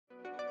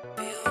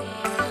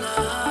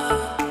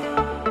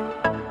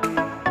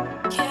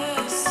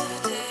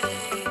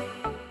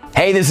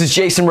Hey, this is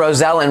Jason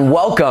Roselle, and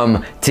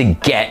welcome to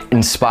Get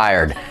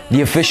Inspired,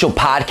 the official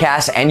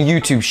podcast and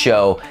YouTube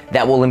show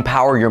that will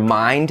empower your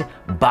mind,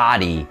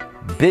 body,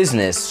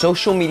 business,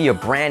 social media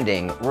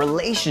branding,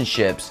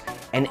 relationships,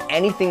 and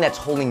anything that's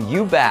holding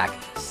you back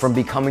from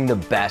becoming the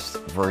best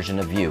version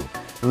of you.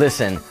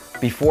 Listen,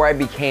 before I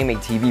became a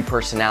TV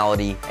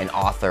personality, an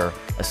author,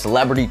 a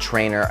celebrity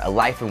trainer, a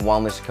life and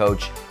wellness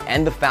coach,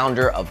 and the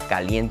founder of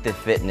Caliente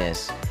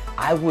Fitness,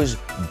 I was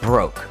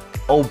broke,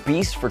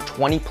 obese for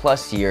 20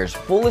 plus years,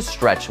 full of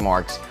stretch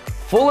marks,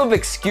 full of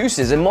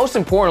excuses, and most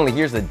importantly,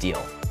 here's the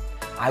deal.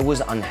 I was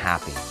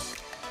unhappy.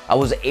 I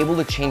was able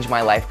to change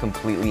my life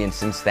completely, and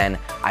since then,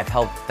 I've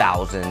helped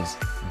thousands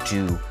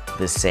do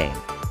the same.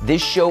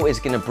 This show is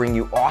gonna bring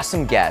you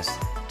awesome guests,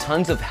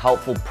 tons of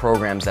helpful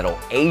programs that'll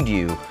aid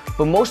you,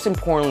 but most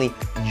importantly,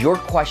 your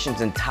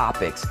questions and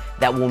topics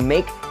that will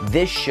make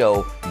this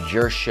show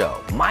your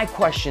show. My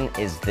question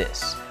is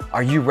this: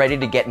 are you ready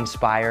to get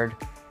inspired?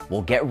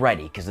 Well, get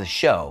ready, because the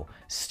show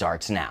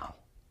starts now.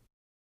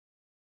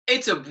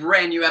 It's a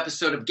brand new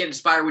episode of Get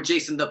Inspired with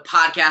Jason, the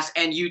podcast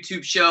and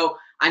YouTube show.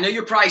 I know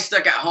you're probably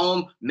stuck at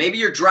home. Maybe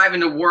you're driving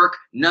to work.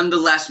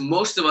 Nonetheless,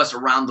 most of us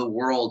around the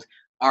world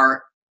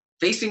are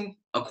facing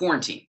a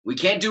quarantine. We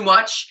can't do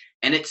much,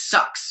 and it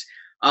sucks.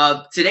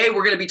 Today,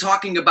 we're going to be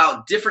talking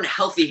about different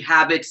healthy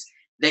habits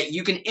that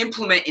you can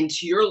implement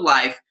into your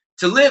life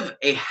to live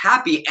a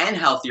happy and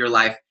healthier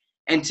life.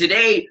 And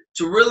today,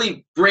 to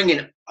really bring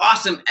an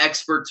awesome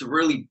expert to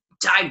really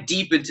dive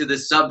deep into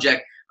this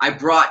subject, I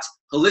brought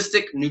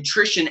holistic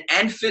nutrition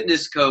and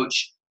fitness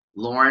coach,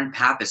 Lauren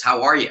Pappas.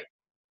 How are you?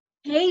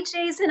 Hey,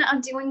 Jason,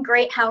 I'm doing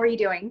great. How are you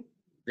doing?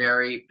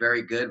 Very,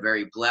 very good.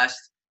 Very blessed.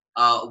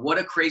 What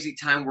a crazy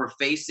time we're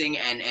facing.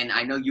 And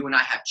I know you and I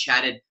have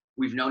chatted.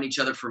 We've known each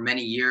other for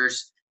many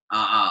years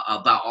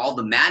about all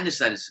the madness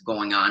that is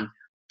going on.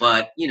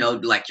 But, you know,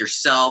 like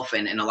yourself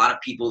and a lot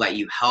of people that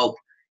you help,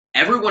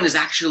 everyone is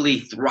actually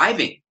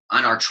thriving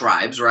on our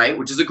tribes, right?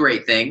 Which is a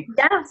great thing.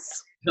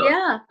 Yes.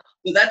 Yeah.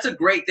 So that's a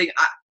great thing.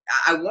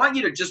 I want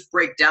you to just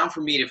break down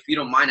for me, if you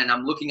don't mind, and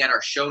I'm looking at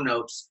our show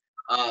notes,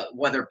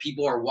 whether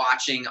people are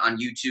watching on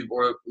YouTube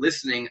or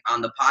listening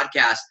on the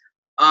podcast.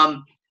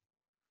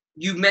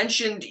 You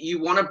mentioned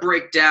you want to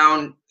break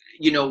down,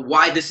 you know,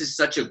 why this is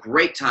such a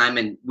great time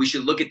and we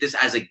should look at this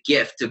as a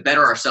gift to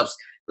better ourselves.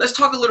 Let's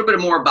talk a little bit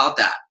more about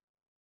that.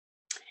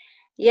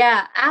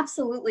 Yeah,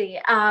 absolutely.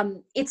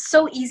 It's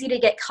so easy to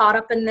get caught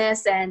up in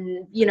this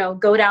and, you know,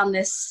 go down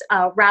this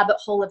rabbit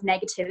hole of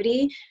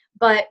negativity.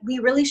 But we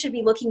really should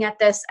be looking at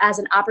this as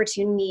an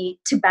opportunity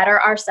to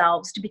better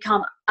ourselves, to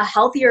become a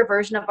healthier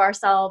version of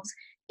ourselves.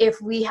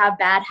 If we have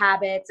bad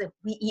habits, if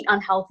we eat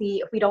unhealthy,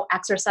 if we don't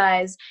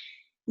exercise,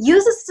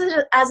 use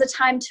this as a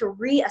time to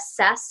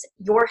reassess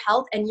your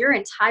health and your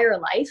entire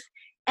life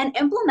and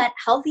implement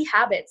healthy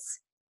habits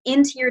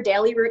into your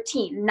daily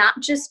routine, not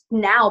just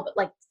now, but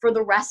like for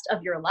the rest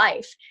of your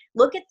life.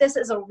 Look at this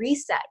as a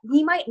reset.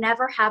 We might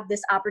never have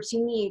this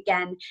opportunity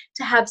again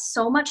to have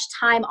so much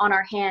time on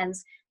our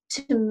hands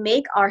to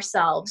make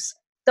ourselves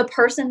the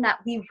person that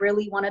we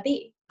really want to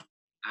be.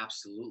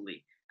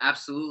 Absolutely.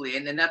 Absolutely.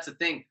 And then that's the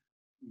thing.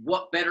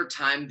 What better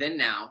time than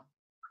now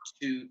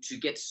to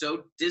get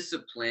so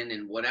disciplined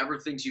in whatever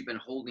things you've been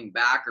holding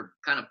back or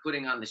kind of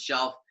putting on the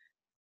shelf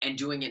and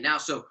doing it now.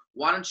 So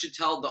why don't you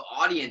tell the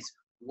audience,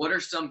 what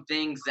are some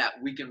things that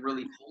we can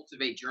really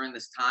cultivate during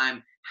this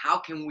time? How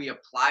can we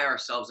apply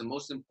ourselves? And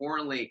most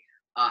importantly,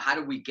 how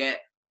do we get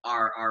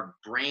our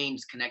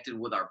brains connected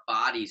with our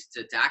bodies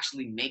to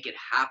actually make it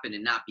happen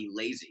and not be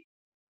lazy?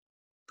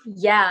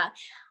 Yeah,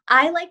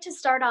 I like to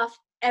start off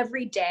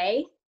every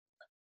day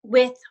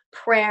with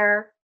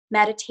prayer,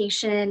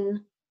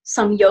 meditation,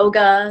 some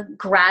yoga,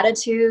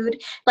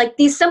 gratitude, like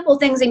these simple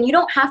things. And you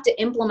don't have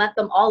to implement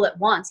them all at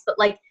once, but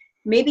like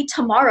maybe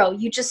tomorrow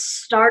you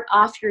just start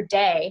off your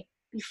day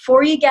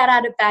before you get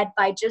out of bed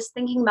by just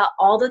thinking about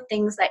all the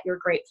things that you're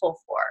grateful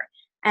for.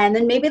 And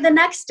then maybe the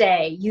next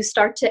day you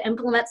start to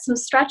implement some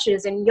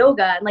stretches and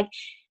yoga. And like,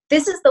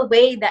 this is the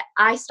way that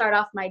I start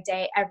off my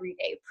day every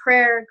day: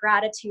 prayer,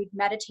 gratitude,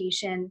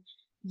 meditation,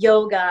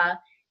 yoga.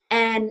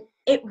 And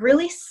it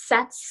really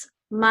sets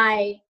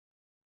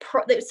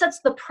it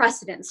sets the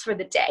precedence for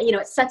the day. You know,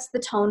 it sets the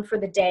tone for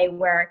the day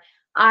where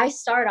I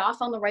start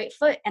off on the right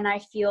foot and I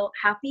feel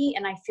happy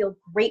and I feel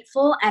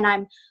grateful and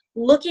I'm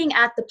looking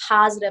at the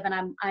positive,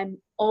 and I'm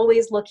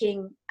always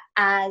looking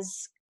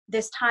as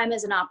this time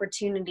as an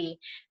opportunity.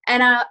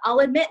 And I'll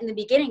admit, in the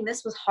beginning,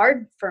 this was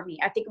hard for me.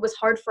 I think it was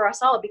hard for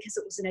us all because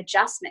it was an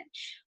adjustment,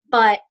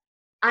 but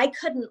I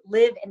couldn't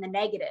live in the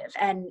negative,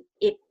 and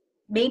it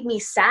made me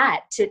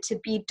sad to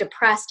be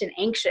depressed and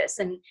anxious.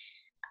 And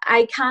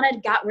I kind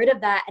of got rid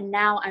of that. And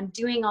now I'm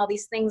doing all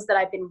these things that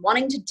I've been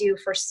wanting to do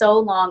for so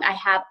long. I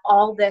have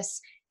all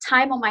this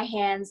time on my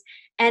hands,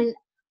 and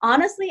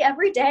honestly,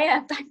 every day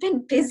I've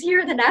been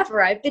busier than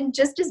ever. I've been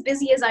just as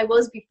busy as I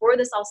was before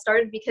this all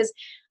started because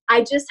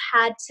I just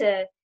had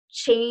to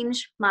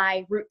change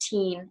my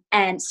routine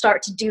and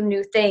start to do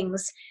new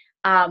things.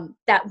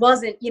 That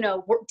wasn't, you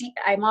know,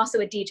 I'm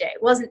also a DJ.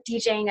 It wasn't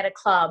DJing at a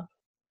club.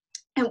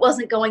 It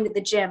wasn't going to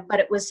the gym, but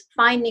it was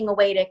finding a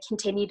way to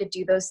continue to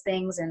do those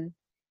things and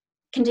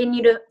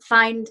continue to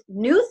find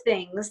new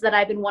things that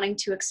I've been wanting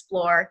to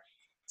explore.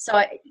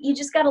 So you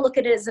just got to look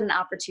at it as an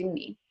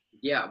opportunity.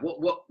 Yeah.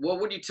 What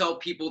would you tell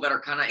people that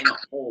are kind of in a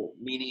hole,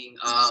 meaning,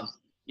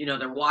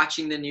 they're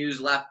watching the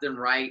news left and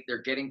right,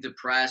 they're getting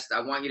depressed.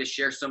 I want you to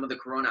share some of the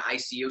Corona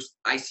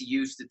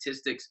ICU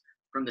statistics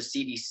from the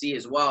CDC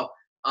as well.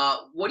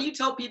 What do you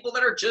tell people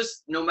that are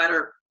just, no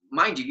matter,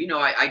 mind you,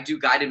 I do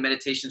guided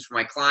meditations for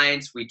my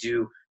clients. We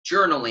do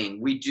journaling,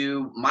 we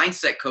do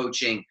mindset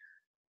coaching,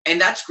 and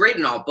that's great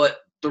and all, but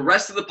the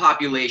rest of the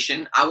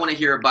population, I want to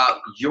hear about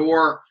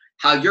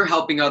how you're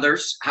helping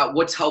others,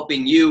 what's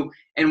helping you,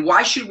 and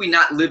why should we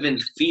not live in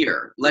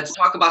fear? Let's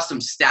talk about some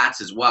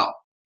stats as well.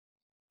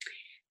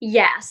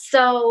 Yeah,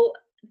 so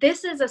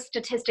this is a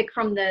statistic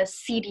from the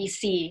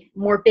CDC,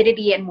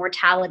 morbidity and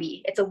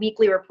mortality. It's a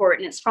weekly report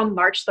and it's from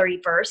March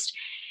 31st.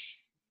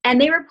 And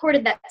they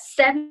reported that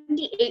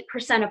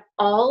 78% of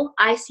all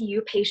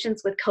ICU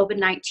patients with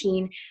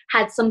COVID-19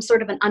 had some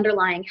sort of an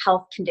underlying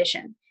health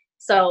condition.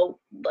 So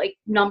like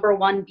number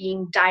one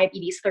being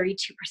diabetes, 32%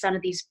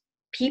 of these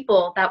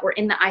people that were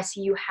in the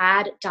ICU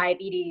had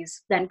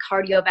diabetes, then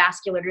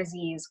cardiovascular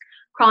disease,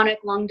 chronic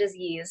lung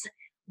disease,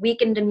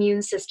 weakened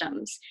immune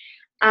systems.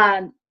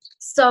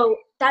 So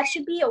that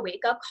should be a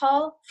wake-up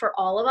call for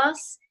all of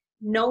us,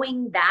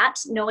 knowing that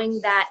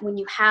when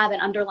you have an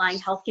underlying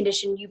health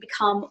condition, you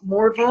become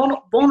more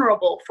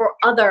vulnerable for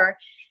other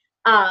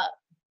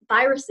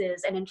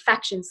viruses and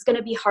infections. It's going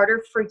to be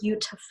harder for you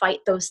to fight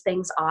those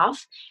things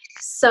off.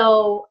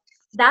 So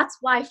that's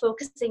why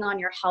focusing on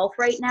your health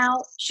right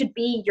now should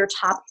be your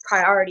top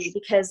priority,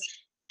 because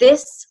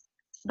this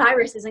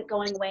virus isn't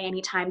going away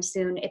anytime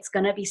soon. It's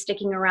going to be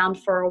sticking around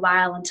for a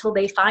while until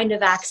they find a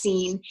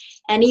vaccine.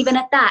 And even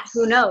at that,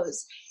 who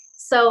knows?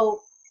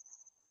 So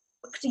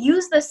to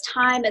use this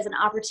time as an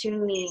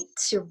opportunity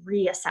to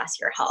reassess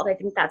your health, I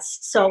think that's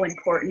so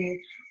important.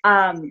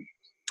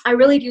 I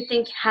really do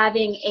think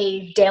having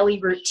a daily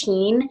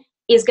routine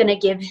is going to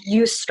give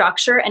you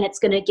structure and it's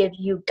going to give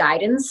you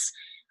guidance.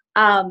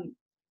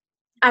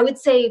 I would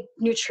say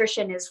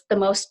nutrition is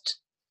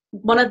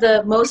one of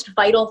the most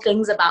vital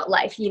things about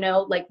life,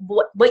 like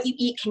what you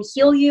eat can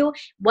heal you,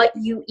 what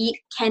you eat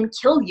can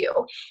kill you.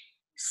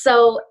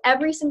 So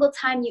every single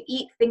time you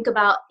eat, think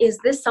about, is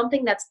this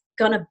something that's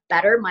going to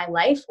better my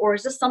life, or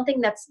is this something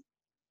that's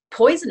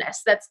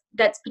poisonous,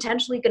 that's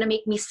potentially going to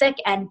make me sick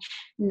and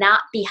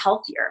not be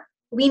healthier?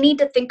 We need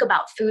to think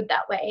about food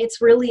that way.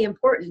 It's really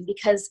important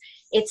because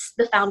it's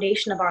the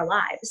foundation of our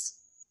lives.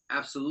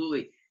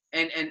 Absolutely.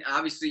 And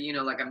obviously,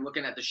 like I'm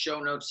looking at the show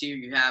notes here,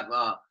 you have,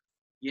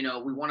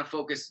 we want to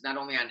focus not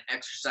only on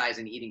exercise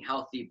and eating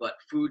healthy, but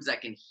foods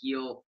that can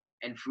heal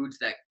and foods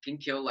that can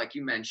kill, like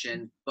you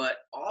mentioned, but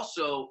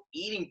also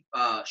eating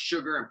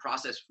sugar and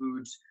processed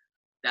foods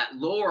that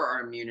lower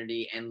our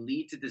immunity and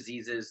lead to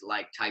diseases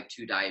like type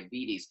 2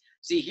 diabetes.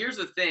 See, here's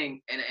the thing,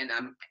 and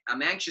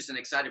I'm anxious and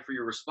excited for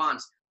your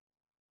response.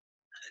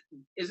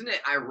 Isn't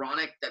it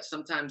ironic that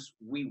sometimes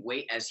we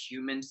wait as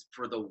humans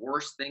for the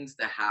worst things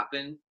to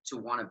happen to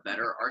want to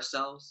better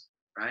ourselves,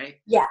 right?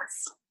 Yes.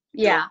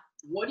 Yeah.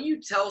 So what do you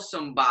tell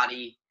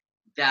somebody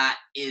that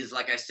is,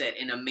 like I said,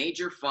 in a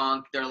major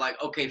funk? They're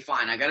like, okay,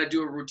 fine, I got to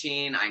do a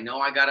routine. I know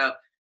I got to,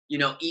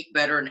 eat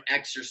better and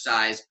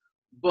exercise.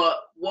 But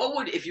what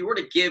would, if you were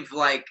to give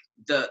like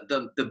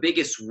the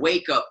biggest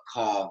wake up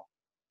call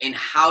in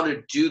how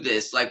to do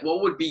this, like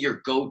what would be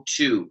your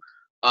go-to?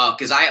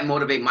 Because I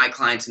motivate my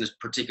clients in this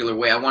particular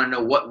way. I want to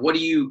know what would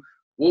you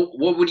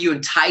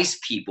entice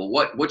people?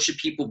 What should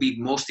people be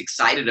most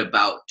excited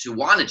about to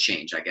want to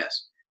change, I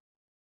guess?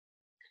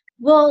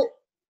 Well,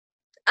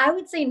 I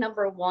would say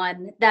number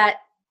one, that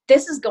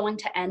this is going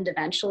to end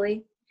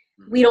eventually.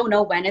 We don't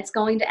know when it's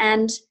going to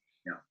end,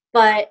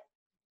 but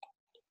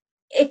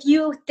if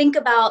you think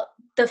about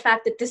the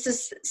fact that this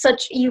is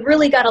you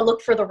really got to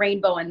look for the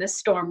rainbow in this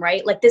storm,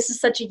 right? Like this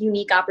is such a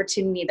unique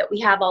opportunity that we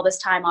have all this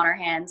time on our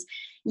hands.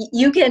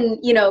 You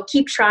can,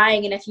 keep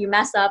trying. And if you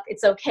mess up,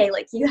 it's okay.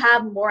 Like you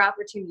have more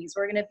opportunities.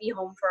 We're going to be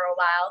home for a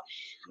while.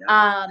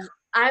 Yeah.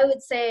 I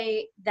would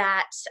say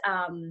that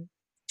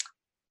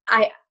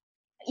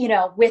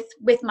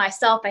with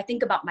myself, I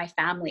think about my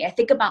family, I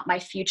think about my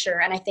future,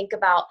 and I think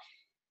about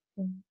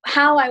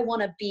how I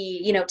want to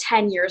be,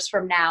 10 years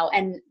from now,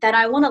 and that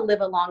I want to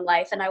live a long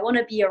life and I want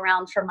to be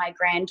around for my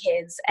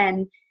grandkids.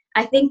 And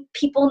I think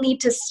people need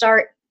to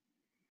start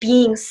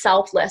being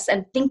selfless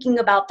and thinking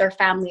about their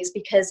families,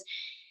 because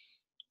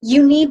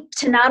you need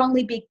to not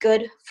only be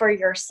good for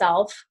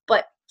yourself,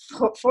 but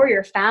for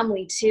your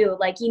family too.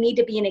 Like you need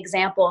to be an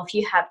example. If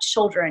you have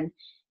children,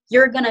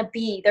 you're going to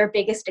be their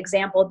biggest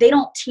example. They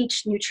don't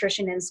teach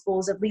nutrition in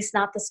schools, at least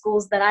not the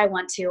schools that I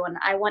went to. And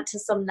I went to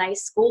some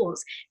nice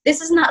schools.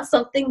 This is not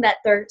something that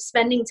they're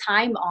spending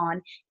time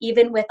on,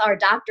 even with our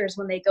doctors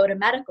when they go to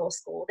medical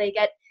school. They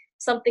get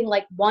something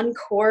like one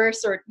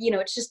course or,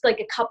 it's just like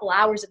a couple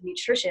hours of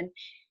nutrition,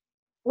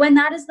 when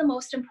that is the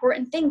most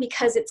important thing,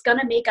 because it's going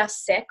to make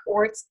us sick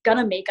or it's going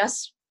to make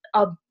us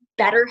a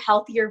better,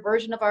 healthier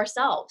version of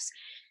ourselves.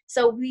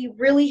 So we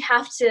really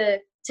have to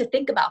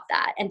think about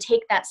that and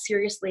take that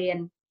seriously.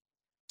 And,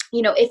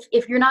 you know,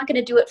 if you're not going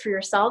to do it for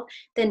yourself,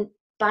 then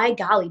by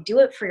golly, do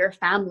it for your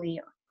family.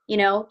 You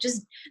know,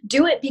 just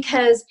do it,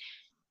 because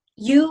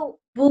you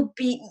will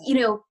be, you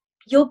know,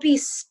 you'll be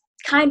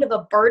kind of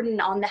a burden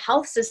on the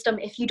health system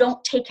if you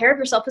don't take care of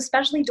yourself,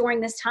 especially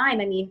during this time.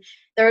 I mean,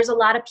 there's a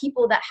lot of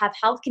people that have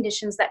health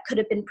conditions that could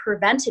have been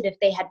prevented if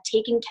they had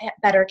taken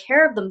better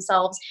care of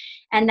themselves.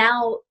 And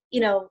now,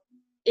 you know,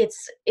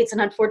 it's an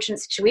unfortunate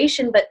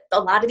situation, but a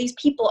lot of these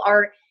people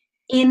are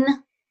in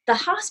the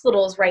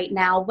hospitals right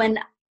now when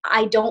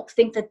I don't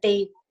think that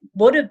they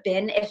would have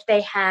been if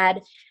they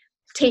had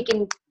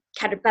taken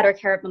kind of better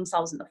care of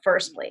themselves in the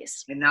first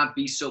place. And not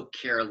be so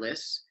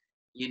careless,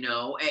 you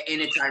know.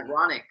 And it's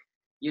ironic,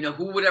 you know,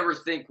 who would ever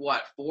think,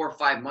 what, 4 or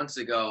 5 months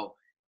ago,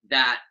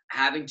 that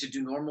having to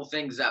do normal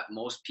things that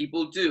most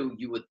people do,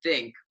 you would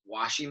think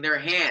washing their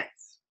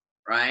hands,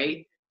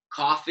 right?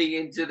 Coughing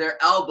into their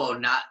elbow,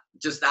 not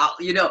just out,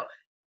 you know.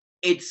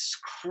 It's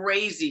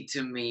crazy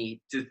to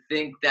me to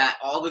think that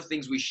all the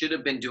things we should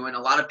have been doing, a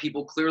lot of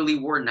people clearly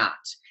were not.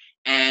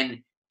 And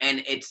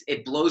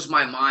it blows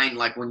my mind,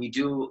 like when you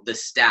do the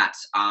stats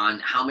on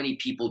how many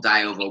people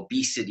die of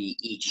obesity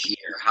each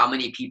year, how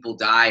many people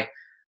die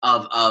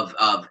of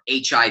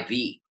HIV,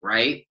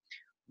 right?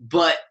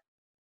 But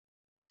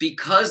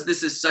because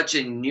this is such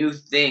a new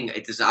thing,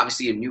 it is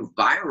obviously a new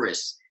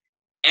virus,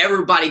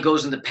 everybody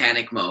goes into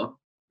panic mode,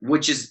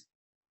 which is,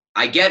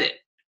 I get it.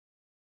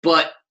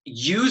 But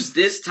use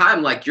this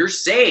time, like you're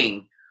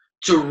saying,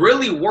 to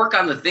really work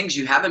on the things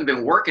you haven't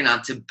been working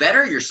on to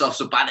better yourself.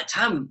 So by the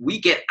time we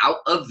get out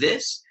of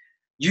this,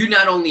 you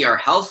not only are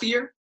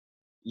healthier,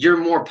 you're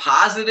more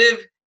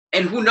positive,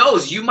 and who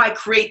knows, you might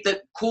create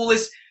the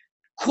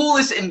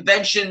coolest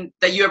invention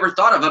that you ever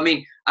thought of. I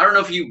mean, I don't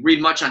know if you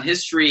read much on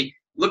history.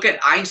 Look at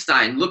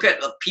Einstein. Look at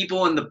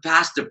people in the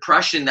past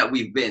depression that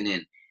we've been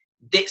in.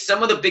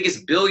 Some of the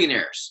biggest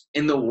billionaires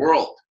in the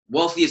world,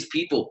 wealthiest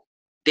people,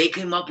 they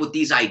came up with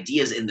these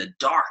ideas in the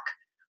dark,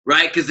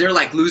 right? Because they're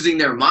like losing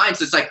their minds.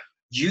 So it's like,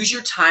 use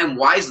your time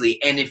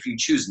wisely. And if you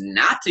choose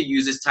not to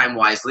use this time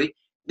wisely,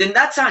 then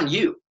that's on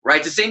you, right?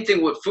 It's the same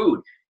thing with food.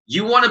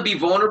 You want to be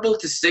vulnerable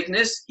to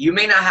sickness. You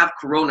may not have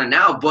corona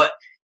now, but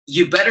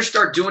you better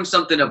start doing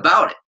something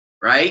about it,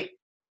 right?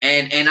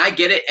 And I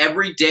get it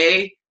every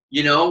day,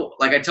 you know,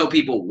 like I tell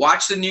people,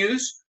 watch the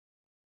news,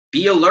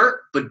 be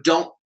alert, but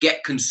don't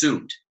get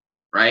consumed,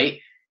 right?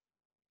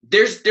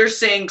 They're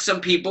saying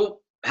some people,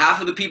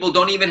 half of the people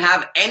don't even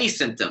have any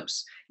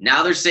symptoms.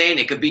 Now they're saying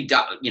it could be,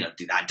 you know,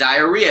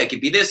 diarrhea. It could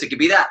be this. It could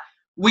be that.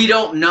 We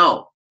don't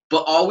know.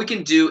 But all we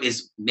can do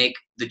is make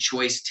the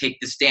choice, take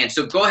the stand.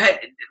 So go ahead,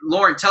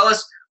 Lauren, tell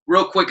us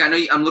real quick. I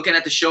know I'm looking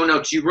at the show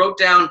notes. You wrote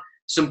down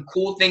some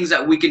cool things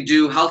that we can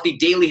do, healthy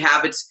daily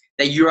habits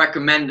that you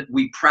recommend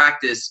we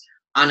practice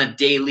on a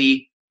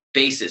daily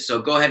basis.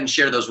 So go ahead and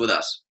share those with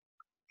us.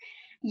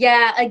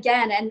 Yeah,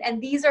 again,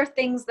 and these are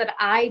things that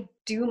I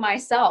do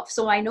myself.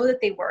 So I know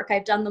that they work.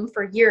 I've done them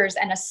for years,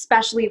 and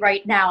especially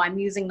right now, I'm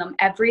using them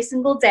every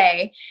single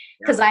day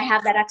because I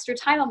have that extra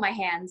time on my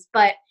hands.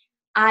 But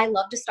I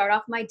love to start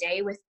off my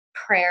day with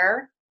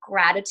prayer,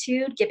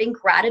 gratitude, giving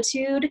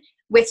gratitude,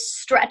 with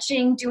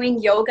stretching,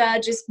 doing yoga,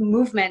 just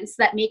movements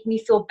that make me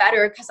feel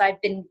better because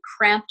I've been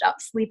cramped up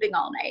sleeping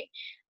all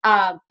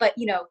night. But,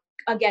 you know,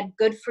 again,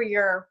 good for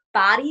your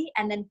body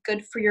and then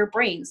good for your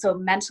brain. So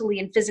mentally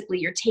and physically,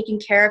 you're taking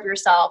care of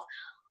yourself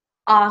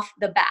off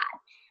the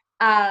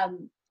bat.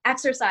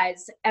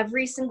 Exercise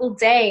every single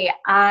day.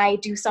 I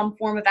do some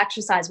form of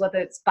exercise, whether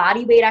it's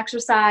body weight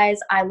exercise.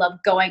 I love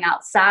going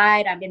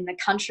outside. I'm in the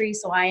country,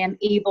 so I am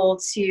able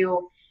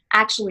to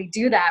actually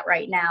do that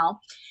right now.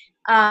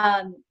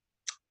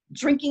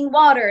 Drinking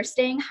water,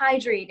 staying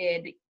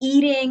hydrated,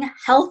 eating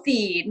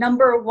healthy.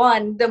 Number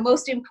one, the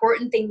most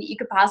important thing that you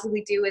could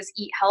possibly do is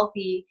eat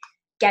healthy,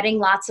 getting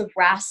lots of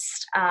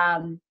rest,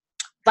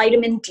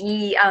 vitamin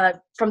D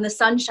from the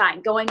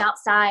sunshine, going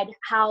outside,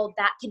 how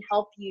that can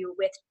help you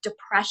with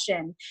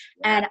depression,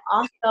 and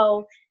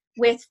also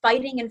with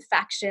fighting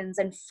infections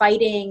and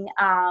fighting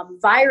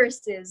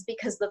viruses,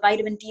 because the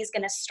vitamin D is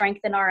going to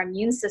strengthen our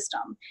immune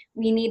system.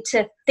 We need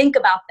to think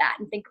about that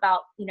and think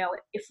about, you know,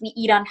 if we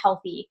eat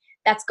unhealthy,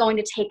 that's going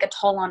to take a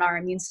toll on our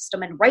immune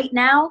system. And right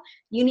now,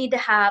 you need to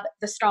have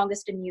the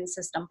strongest immune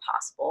system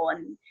possible.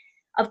 And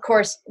of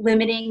course,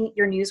 limiting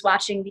your news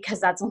watching, because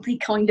that's only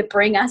going to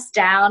bring us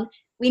down.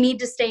 We need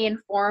to stay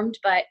informed,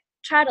 but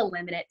try to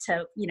limit it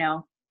to, you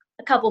know,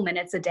 a couple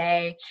minutes a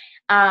day.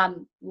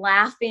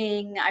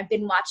 Laughing. I've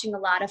been watching a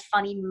lot of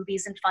funny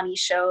movies and funny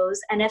shows.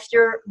 And if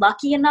you're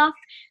lucky enough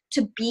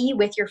to be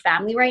with your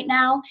family right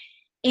now,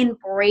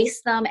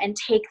 embrace them and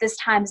take this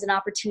time as an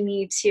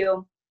opportunity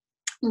to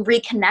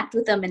reconnect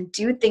with them and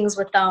do things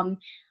with them.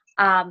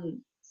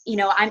 You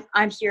know,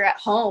 I'm here at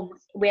home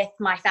with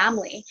my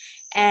family,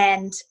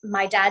 and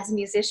my dad's a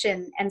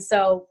musician. And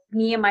so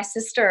me and my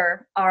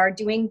sister are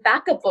doing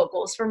backup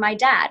vocals for my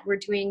dad. We're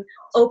doing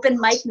open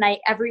mic night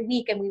every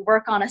week, and we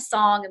work on a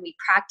song and we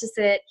practice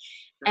it.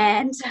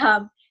 And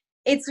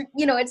it's,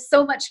 it's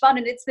so much fun,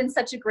 and it's been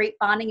such a great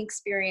bonding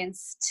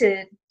experience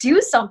to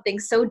do something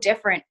so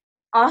different.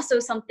 Also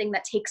something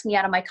that takes me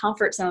out of my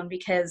comfort zone,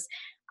 because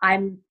I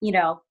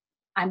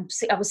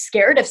was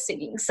scared of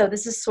singing. So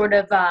this is sort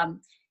of,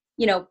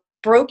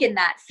 broken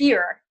that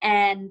fear.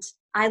 And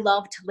I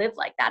love to live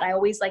like that. I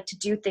always like to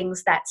do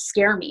things that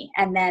scare me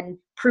and then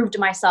prove to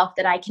myself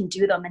that I can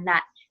do them, and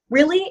that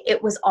really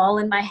it was all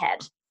in my head.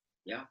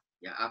 Yeah,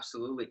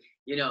 absolutely.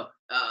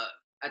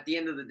 At the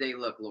end of the day,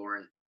 look,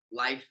 Lauren,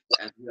 life,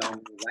 as we all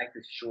know, life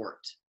is short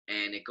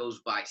and it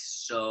goes by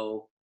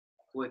so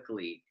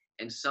quickly.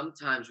 And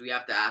sometimes we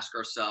have to ask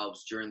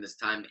ourselves during this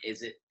time,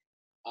 is it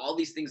all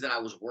these things that I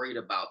was worried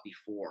about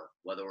before,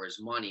 whether it was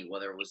money,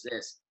 whether it was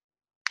this,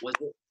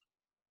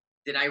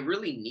 did I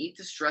really need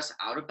to stress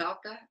out about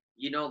that?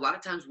 A lot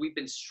of times we've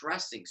been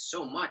stressing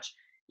so much.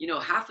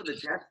 Half of the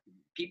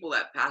people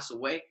that pass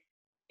away,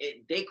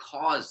 they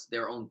cause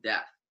their own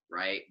death,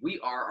 right? We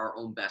are our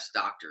own best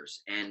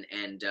doctors. And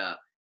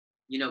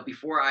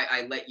before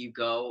I let you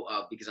go,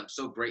 because I'm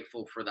so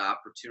grateful for the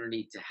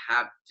opportunity to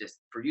have,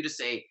 just for you to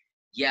say,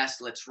 yes,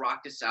 let's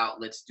rock this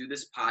out. Let's do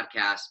this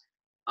podcast.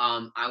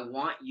 I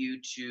want you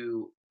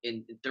to,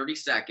 in 30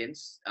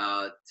 seconds,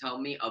 tell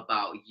me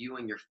about you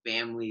and your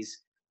family's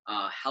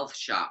health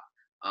shop,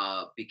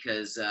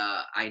 because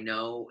I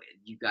know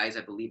you guys,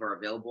 I believe, are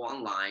available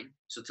online.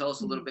 So tell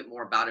us a little bit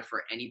more about it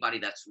for anybody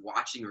that's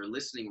watching or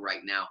listening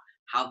right now,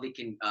 how they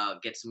can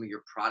get some of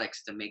your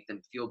products to make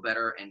them feel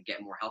better and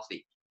get more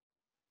healthy.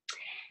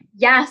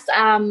 Yes,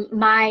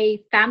 my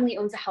family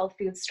owns a health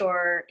food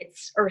store.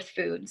 It's Earth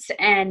Foods,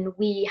 and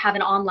we have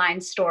an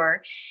online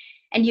store.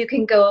 And you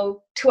can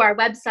go to our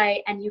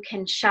website and you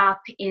can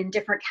shop in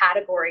different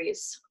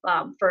categories.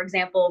 For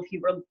example, if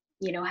you were,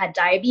 had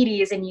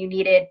diabetes and you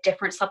needed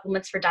different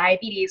supplements for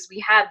diabetes,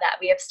 we have that.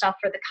 We have stuff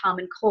for the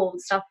common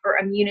cold, stuff for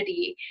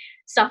immunity,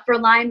 stuff for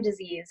Lyme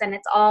disease, and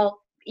it's all,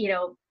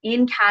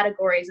 in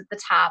categories at the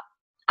top.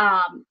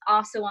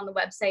 Also on the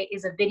website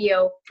is a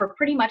video for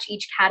pretty much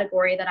each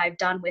category that I've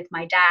done with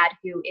my dad,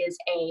 who has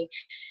a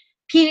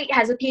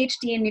PhD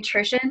in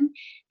nutrition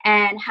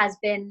and has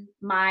been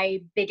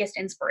my biggest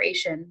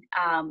inspiration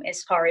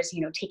as far as,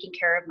 taking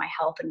care of my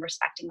health and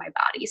respecting my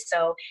body.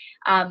 So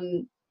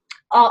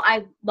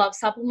I love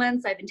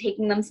supplements. I've been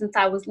taking them since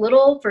I was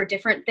little for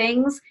different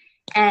things,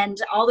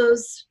 and all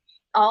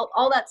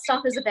that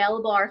stuff is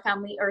available. Our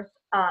family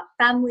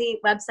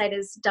website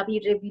is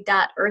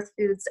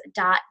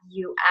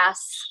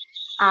www.earthfoods.us.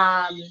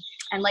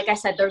 And like I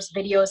said, there's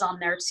videos on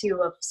there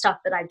too of stuff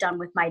that I've done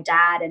with my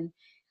dad, and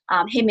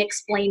him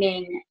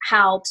explaining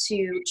how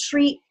to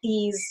treat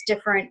these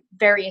different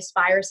various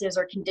viruses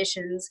or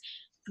conditions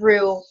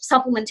through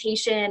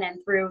supplementation and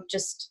through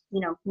just,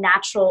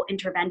 natural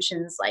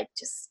interventions, like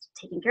just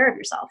taking care of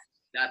yourself.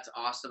 That's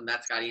awesome.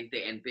 That's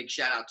caliente. And big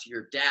shout out to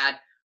your dad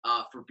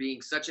for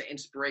being such an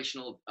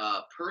inspirational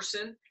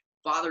person,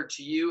 father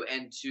to you,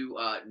 and to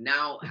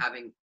now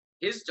having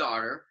his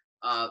daughter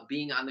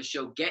being on the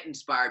show Get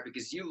Inspired,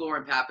 because you,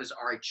 Lauren Pappas,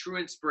 are a true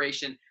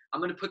inspiration. I'm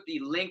going to put the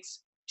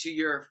links to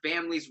your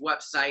family's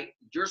website,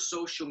 your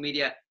social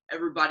media.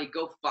 Everybody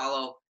go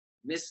follow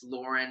Miss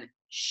Lauren.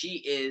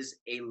 She is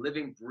a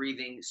living,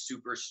 breathing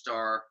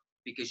superstar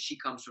because she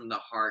comes from the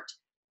heart.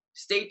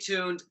 Stay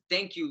tuned.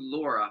 Thank you,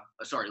 Lauren.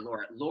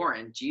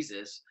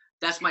 Jesus.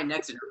 That's my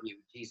next interview.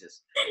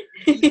 Jesus.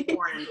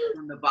 Lauren,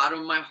 from the bottom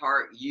of my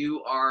heart,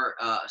 you are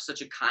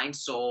such a kind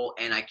soul,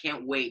 and I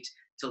can't wait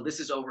till this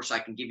is over so I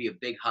can give you a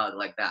big hug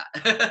like that.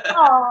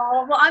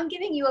 Oh, well, I'm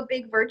giving you a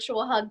big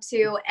virtual hug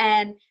too.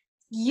 And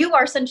you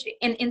are such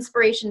an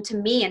inspiration to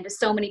me and to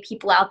so many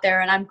people out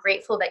there. And I'm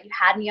grateful that you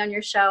had me on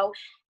your show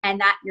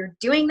and that you're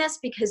doing this,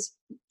 because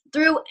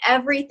through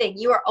everything,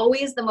 you are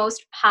always the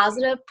most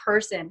positive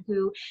person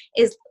who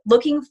is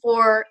looking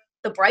for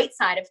the bright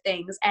side of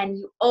things, and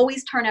you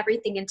always turn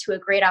everything into a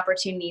great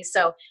opportunity.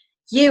 So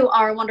you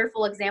are a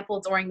wonderful example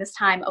during this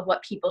time of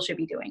what people should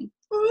be doing.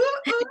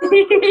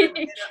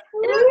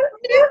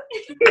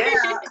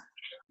 Yeah.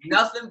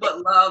 Nothing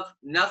but love.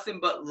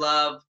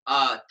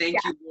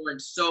 Thank you, Lauren,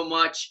 so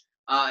much.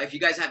 If you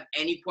guys have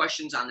any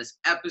questions on this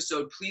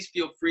episode, please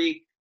feel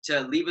free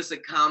to leave us a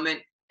comment,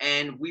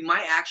 and we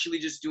might actually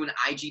just do an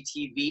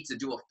IGTV to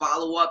do a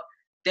follow-up.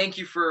 Thank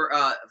you for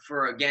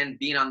again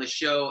being on the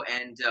show,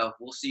 and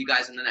we'll see you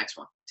guys in the next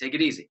one. Take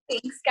it easy.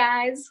 Thanks,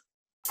 guys.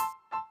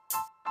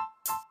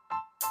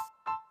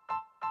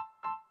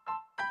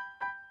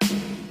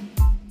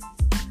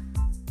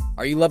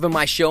 Are you loving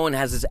my show, and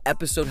has this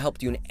episode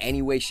helped you in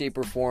any way, shape,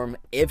 or form?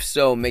 If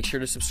so, make sure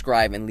to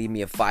subscribe and leave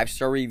me a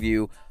 5-star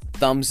review,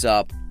 thumbs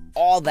up,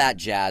 all that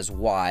jazz.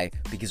 Why?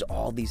 Because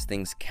all these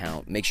things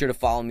count. Make sure to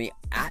follow me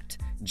at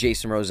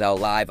Jason Roselle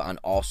Live on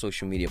all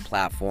social media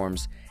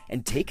platforms,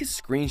 and take a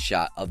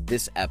screenshot of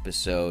this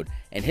episode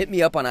and hit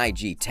me up on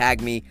IG.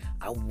 Tag me.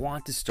 I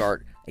want to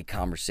start a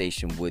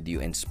conversation with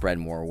you and spread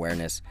more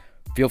awareness.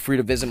 Feel free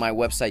to visit my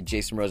website,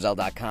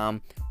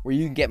 jasonroselle.com, where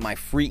you can get my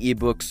free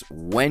ebooks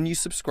when you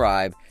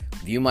subscribe,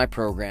 view my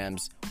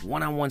programs,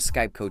 one-on-one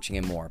Skype coaching,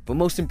 and more. But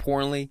most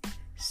importantly,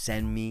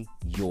 send me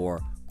your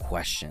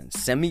questions.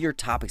 Send me your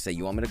topics that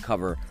you want me to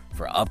cover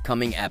for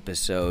upcoming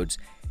episodes.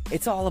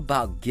 It's all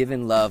about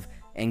giving love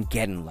and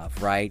getting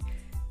love, right?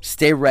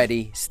 Stay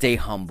ready, stay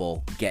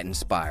humble, get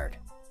inspired.